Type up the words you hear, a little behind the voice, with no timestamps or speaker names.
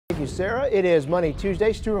Thank you, Sarah. It is Money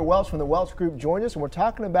Tuesday. Stewart Welch from the Welch Group joined us, and we're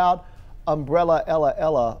talking about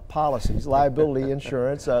Umbrella policies, liability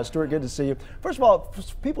insurance. Stewart, good to see you. First of all, for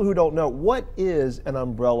people who don't know, what is an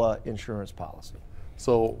umbrella insurance policy?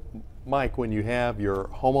 So, Mike, when you have your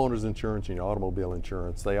homeowner's insurance and your automobile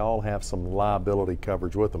insurance, they all have some liability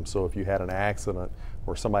coverage with them. So if you had an accident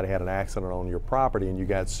or somebody had an accident on your property and you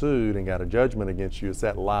got sued and got a judgment against you, it's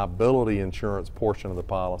that liability insurance portion of the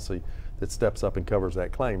policy that steps up and covers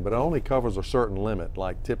that claim. But it only covers a certain limit,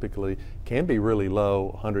 like typically can be really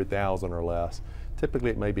low, 100,000 or less.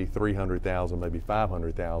 Typically it may be 300,000, maybe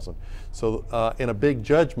 500,000. So in a big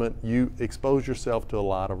judgment, you expose yourself to a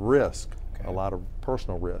lot of risk. A lot of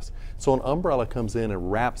personal risk. So an umbrella comes in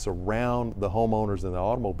and wraps around the homeowners and the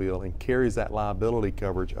automobile and carries that liability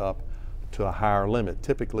coverage up to a higher limit,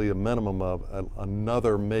 typically a minimum of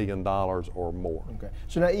another $1 million or more. Okay.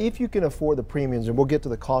 So now if you can afford the premiums, and we'll get to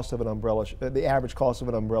the cost of an umbrella, the average cost of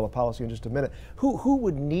an umbrella policy in just a minute, who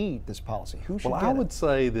would need this policy? Who should get it? I would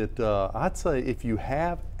say that, I'd say if you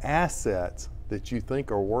have assets that you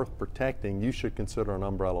think are worth protecting, you should consider an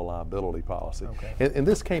umbrella liability policy. Okay. And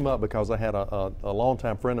this came up because I had a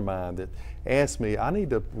longtime friend of mine that asked me, I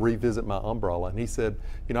need to revisit my umbrella. And he said,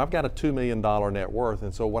 you know, I've got a $2 million net worth,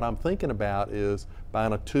 and so what I'm thinking about is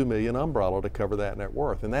buying a $2 million umbrella to cover that net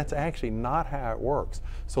worth. And that's actually not how it works.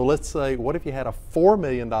 So let's say, what if you had a $4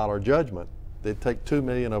 million judgment? They'd take $2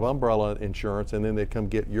 million of umbrella insurance and then they'd come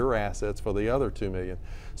get your assets for the other $2 million.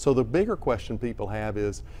 So the bigger question people have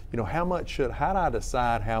is, you know, how do I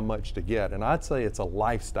decide how much to get? And I'd say it's a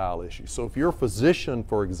lifestyle issue. So if you're a physician,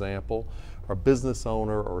 for example, or a business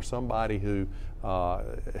owner, or somebody who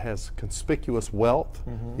has conspicuous wealth,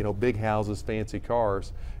 you know, big houses, fancy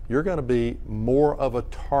cars, you're going to be more of a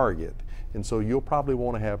target. And so you'll probably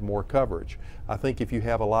want to have more coverage. I think if you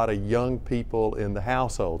have a lot of young people in the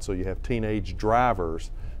household, so you have teenage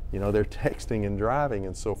drivers, you know, they're texting and driving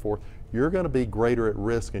and so forth, you're going to be greater at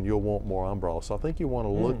risk and you'll want more umbrellas. So I think you want to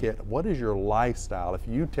look at what is your lifestyle. If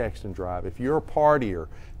you text and drive, if you're a partier,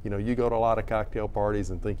 you know, you go to a lot of cocktail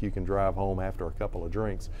parties and think you can drive home after a couple of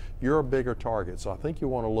drinks, you're a bigger target. So I think you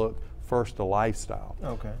want to look first to lifestyle.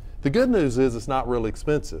 Okay. The good news is it's not really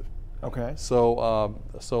expensive. Okay. So,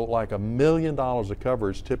 so like $1 million of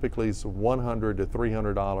coverage typically is $100 to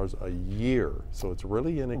 $300 a year. So it's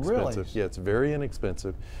really inexpensive. Really? Yeah, it's very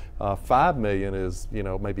inexpensive. $5 million is, you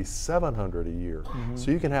know, maybe $700 a year. So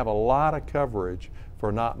you can have a lot of coverage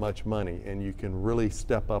for not much money, and you can really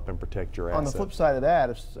step up and protect your assets. On the flip side of that,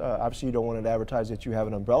 if, obviously you don't want to advertise that you have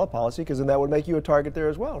an umbrella policy, because then that would make you a target there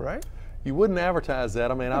as well, right? You wouldn't advertise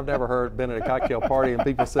that. I mean, I've never been at a cocktail party and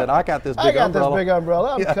people said, I got this big umbrella. I got this big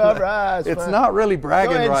umbrella, I'm covered. It's not really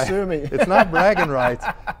bragging rights. Sue me. It's not bragging rights.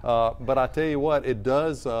 But I tell you what, it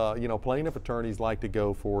does, you know, plaintiff attorneys like to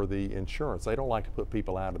go for the insurance. They don't like to put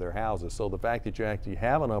people out of their houses. So the fact that you actually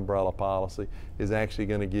have an umbrella policy is actually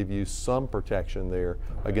going to give you some protection there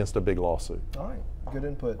against a big lawsuit. All right, good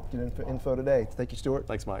input, good info today. Thank you, Stewart.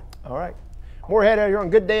 Thanks, Mike. All right, more ahead here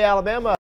on Good Day Alabama.